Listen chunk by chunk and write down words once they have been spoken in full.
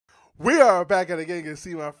We are back at it again. You can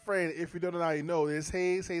see my friend. If you don't know how you know, this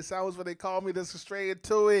Hayes. Hey, sounds what they call me. Let's get straight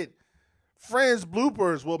into it. Friends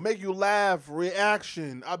bloopers will make you laugh.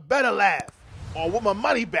 Reaction. I better laugh or want my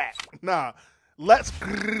money back. Nah, let's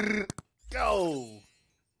go.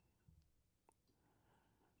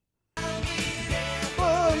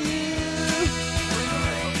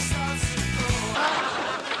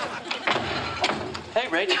 Hey,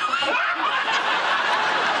 Rachel.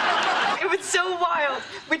 It was so wild.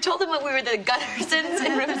 We told them that we were the Guttersons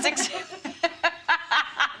in room 6.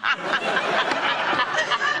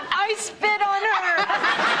 I spit on her.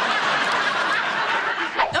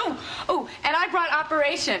 Oh, and I brought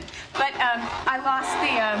Operation, but I lost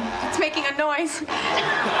the, it's making a noise. What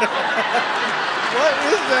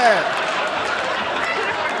is that?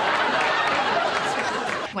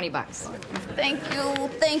 $20.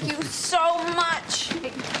 Thank you so much.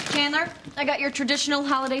 Hey, Chandler, I got your traditional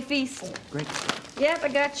holiday feast. Great. Yep, I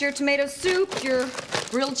got your tomato soup, your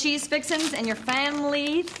grilled cheese fixins, and your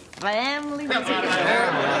family. Same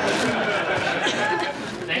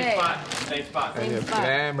spot.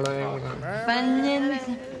 Family.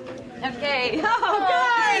 Funyuns. Okay. Oh,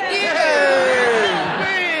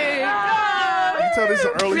 Hey! You can tell this is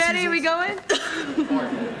an early ready? season. We going?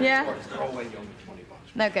 Yeah.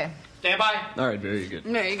 Okay. Stand by. All right, very good.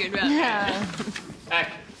 Very good, Yeah.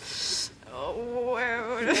 Action. Oh,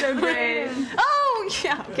 So great. Oh,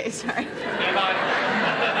 yeah. Okay, sorry. Stand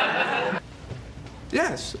by.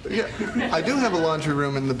 Yes, yeah, I do have a laundry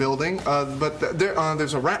room in the building, but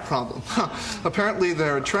there's a rat problem. Apparently,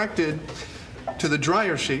 they're attracted to the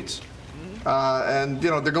dryer sheets, and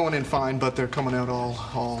they're going in fine, but they're coming out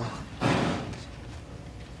all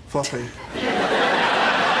fluffy.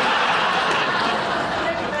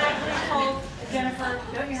 Jennifer,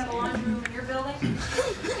 don't you have a laundry room in your building?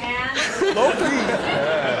 And Low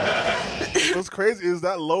key. What's crazy is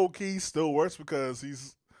that low key still works because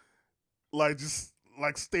he's just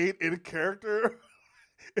stayed in character.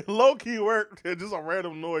 It low key worked. It's just a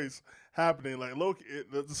random noise happening. Like low key,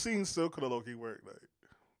 the scene still could have low key worked. Like.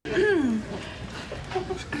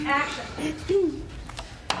 action.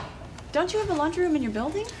 Don't you have a laundry room in your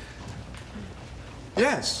building?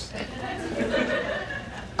 Yes,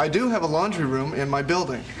 I do have a laundry room in my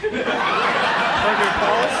building.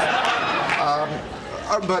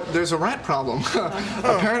 But there's a rat problem.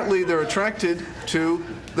 Apparently, they're attracted to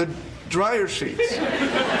the dryer sheets. Okay.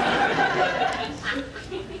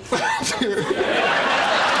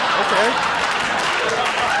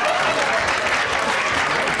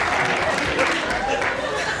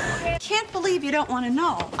 Can't believe you don't want to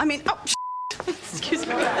know. I mean, oh, excuse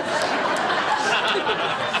me. Are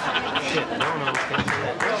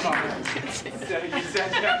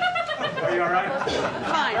you all right?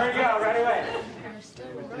 Fine. There you go, right away.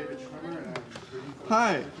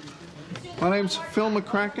 Hi, my name's Phil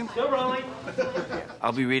McCracken. Still rolling.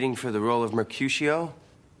 I'll be reading for the role of Mercutio.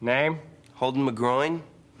 Name? Holden McGroin.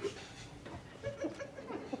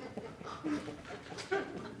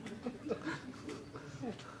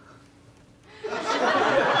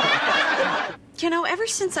 You know, ever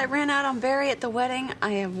since I ran out on Barry at the wedding,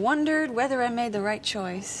 I have wondered whether I made the right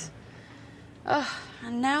choice. Ugh,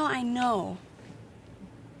 and now I know.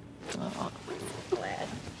 Oh, glad.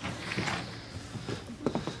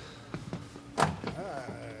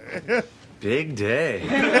 Big day.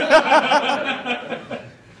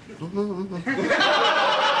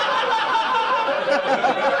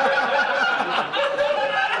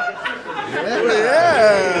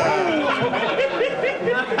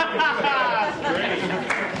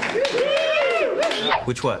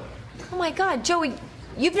 Which what? Oh my God, Joey,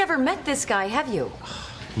 you've never met this guy, have you?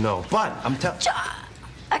 No, but I'm telling.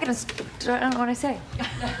 I don't know what I say.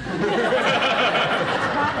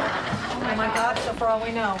 Oh my God, so for all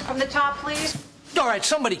we know. From the top, please. All right,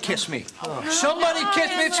 somebody kiss me. Somebody kiss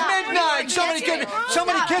me. It's midnight. Somebody kiss me.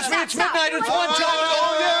 Somebody kiss me. It's midnight. It's one time.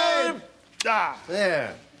 Oh, yeah. Ah,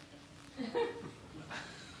 There.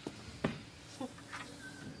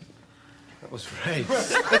 That was right.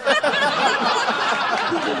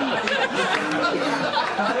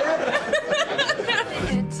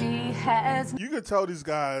 you could tell these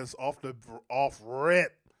guys off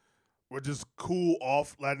rip were just cool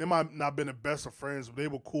off. Like they might not been the best of friends, but they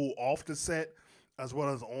were cool off the set as well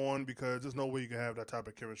as on, because there's no way you can have that type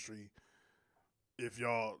of chemistry if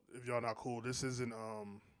y'all not cool. This isn't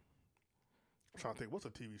I'm trying to think, what's a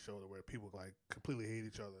TV show where people like completely hate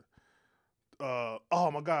each other?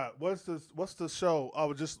 Oh my God, what's the show? I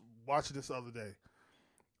was just watching this the other day.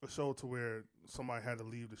 A show to where somebody had to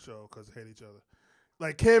leave the show because they hate each other.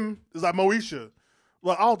 Like Kim is like Moesha.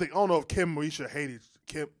 Well, I don't know if Kim and Moesha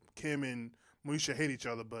hate each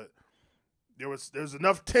other, but there's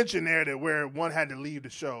enough tension there that where one had to leave the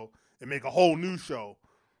show and make a whole new show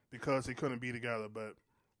because they couldn't be together. But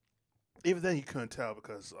even then, you couldn't tell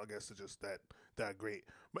because I guess it's just that great.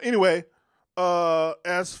 But anyway,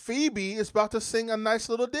 as Phoebe is about to sing a nice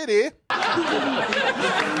little ditty.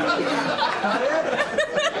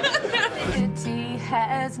 City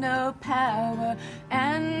has no power,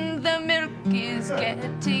 and the milk is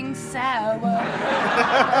getting sour.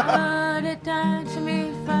 What a time to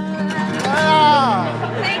me for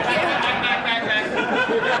Thank you.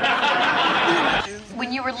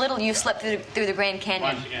 When you were little, you slept through the Grand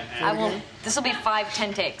Canyon. I will. This will be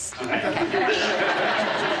 5-10 takes. Okay.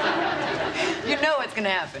 You know what's gonna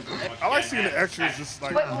happen. I like seeing the extras just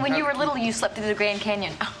like. When you were little, you slept through the Grand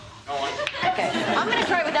Canyon. Okay, I'm gonna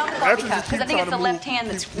try it without the coffee cup because I think it's the left hand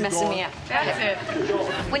that's messing me up. That's it.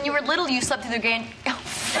 When you were little, you slept through the Grand.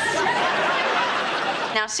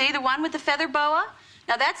 Now, see the one with the feather boa?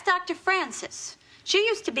 Now, that's Dr. Francis. She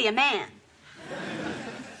used to be a man.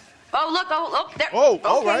 Oh, look, there. Oh, okay.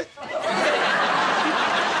 all right.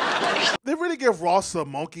 They really give Ross a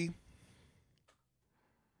monkey.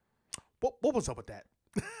 What was up with that?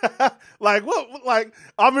 Like what? Like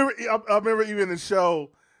I remember even in the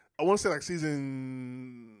show. I want to say like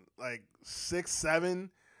season like 6,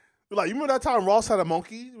 7. Like you remember that time Ross had a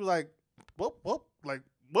monkey? He was like, what? Like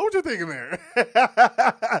what were you thinking there? It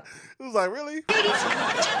was like really. Katie,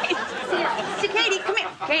 see, Katie, come here,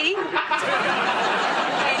 Katie.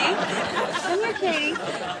 Katie, come here, Katie.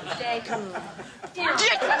 Jay, come on.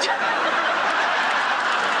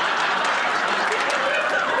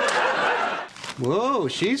 Whoa,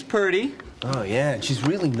 she's pretty. Oh, yeah, and she's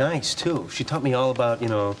really nice, too. She taught me all about,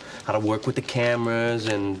 how to work with the cameras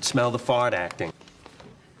and smell the fart acting.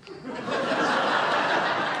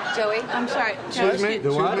 Joey, I'm sorry. Excuse me?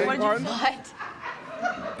 The what? What did you what?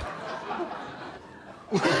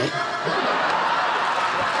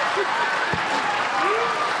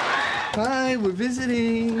 Hi, we're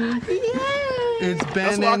visiting. Yay! It's Ben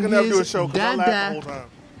That's why I and can never do a his show because I laugh the whole time.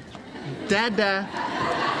 Dada.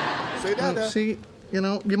 Say Dada. See,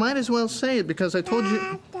 you might as well say it because I told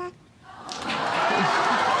you.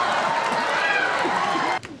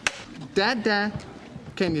 Dada.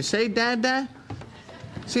 Can you say Dada?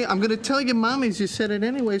 See, I'm going to tell your mommies you said it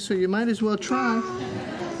anyway, so you might as well try.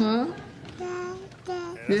 Huh?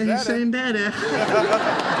 Yeah, he's saying Dada.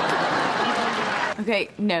 Okay,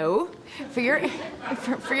 no. For your,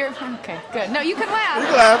 okay, good. No, you can laugh. You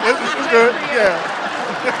can laugh. It's good. Yeah.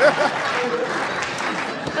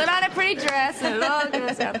 Put on a pretty dress and all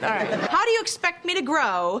good stuff. All right. How do you expect me to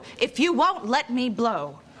grow if you won't let me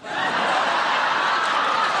blow?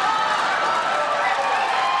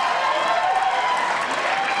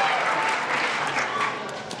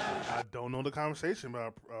 I don't know the conversation,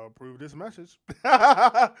 but I'll approve this message.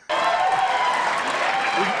 How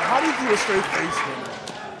do you do a straight face, man?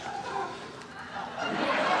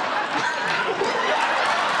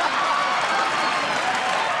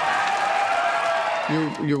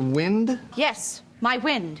 Your wind? Yes, my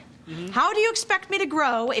wind. How do you expect me to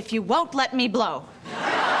grow if you won't let me blow?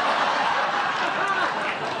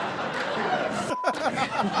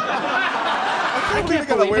 I can't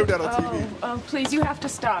got away with that on TV. Oh, please, you have to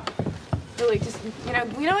stop. Really, just, you know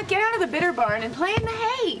what? Get out of the bitter barn and play in the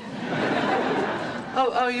hay.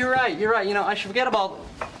 Oh, you're right. I should forget about...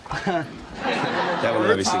 That one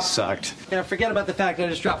obviously sucked. Forget about the fact that I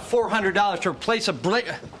just dropped $400 to replace a blade.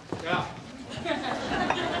 Yeah.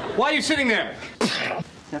 Why are you sitting there?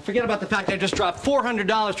 Now forget about the fact that I just dropped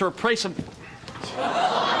 $400 to replace a...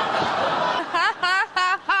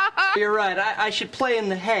 You're right. I should play in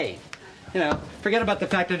the hay. Forget about the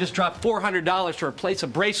fact I just dropped $400 to replace a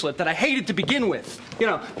bracelet that I hated to begin with.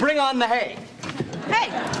 Bring on the hay.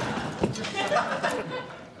 Hey!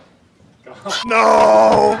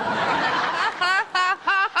 No!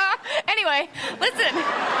 Anyway, listen.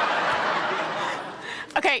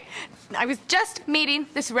 Okay, I was just meeting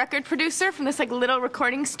this record producer from this little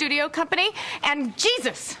recording studio company, and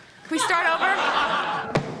Jesus, can we start over?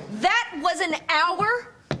 That was an hour?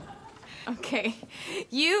 Okay,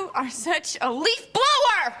 you are such a leaf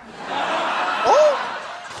blower! Oh!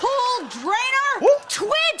 Pool drainer? Woo!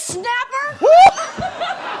 Twig snapper?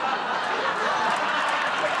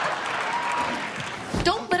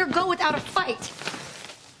 Don't let her go without a fight.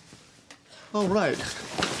 All right.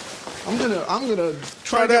 I'm gonna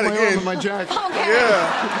Try to that get my arm again. in my jacket. Yeah.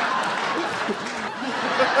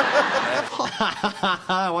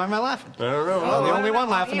 Why am I laughing? I don't know. I'm the only one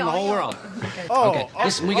laughing in the whole world. Oh, Okay,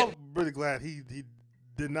 listen, we I'm really glad he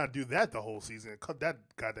did not do that the whole season. Cut that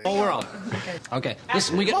goddamn. Whole world. Okay,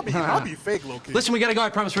 listen, we I'll got... be fake, low key. Listen, we gotta go. I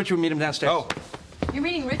promised Richard we'd meet him downstairs. Oh. You're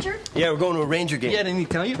meeting Richard? Yeah, we're going to a Ranger game. Yeah, didn't he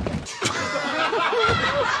tell you?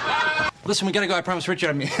 Listen, we gotta go. I promise,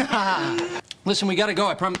 Richard. Listen, we gotta go.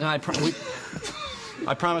 I promise. I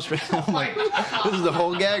promise. Oh my! This is the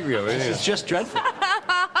whole gag reel, right? It's just dreadful.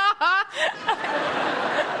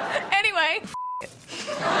 Anyway.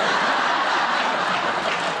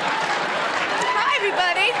 Hi,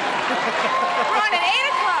 everybody. We're on at 8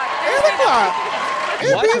 o'clock.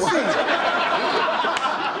 8 o'clock.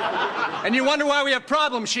 And you wonder why we have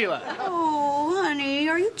problems, Sheila. Oh, honey,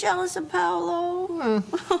 are you jealous of Paolo?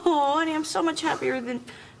 Oh, honey, I'm so much happier than...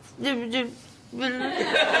 You know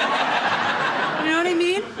what I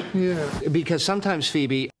mean? Yeah. Because sometimes,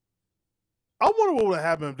 Phoebe... I wonder what would have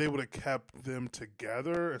happened if they would have kept them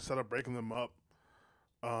together instead of breaking them up.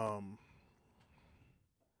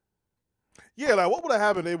 Yeah, like what would have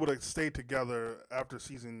happened if they would have stayed together after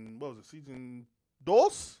season, what was it, season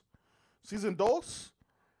dos? Season dos?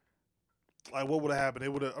 Like what would have happened? They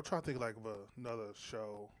would have, I'm trying to think like of another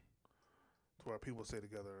show where people stay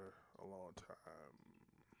together a long time.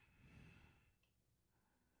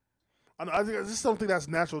 I think I just don't think that's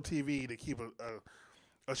natural TV to keep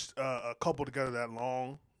a couple together that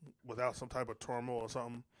long without some type of turmoil or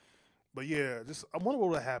something. But yeah, just I wonder what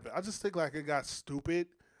would have happened. I just think like it got stupid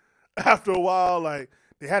after a while. Like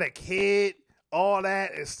they had a kid, all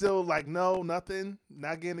that, and still like no, nothing,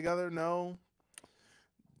 not getting together, no.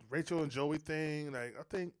 Rachel and Joey thing, like I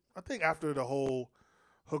think after the whole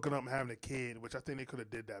hooking up and having a kid, which I think they could have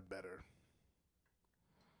did that better.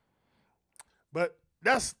 But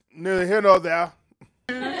that's neither here nor there.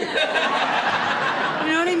 You know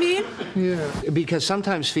what I mean? Yeah. Because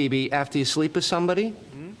sometimes, Phoebe, after you sleep with somebody,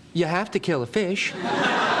 you have to kill a fish.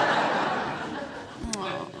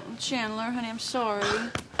 Oh, Chandler, honey, I'm sorry.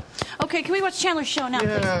 Okay, can we watch Chandler's show now,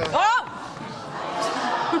 please? Oh!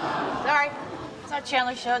 Sorry. It's not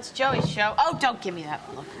Chandler's show, it's Joey's show. Oh, don't give me that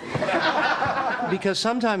look. Because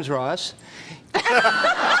sometimes, Ross...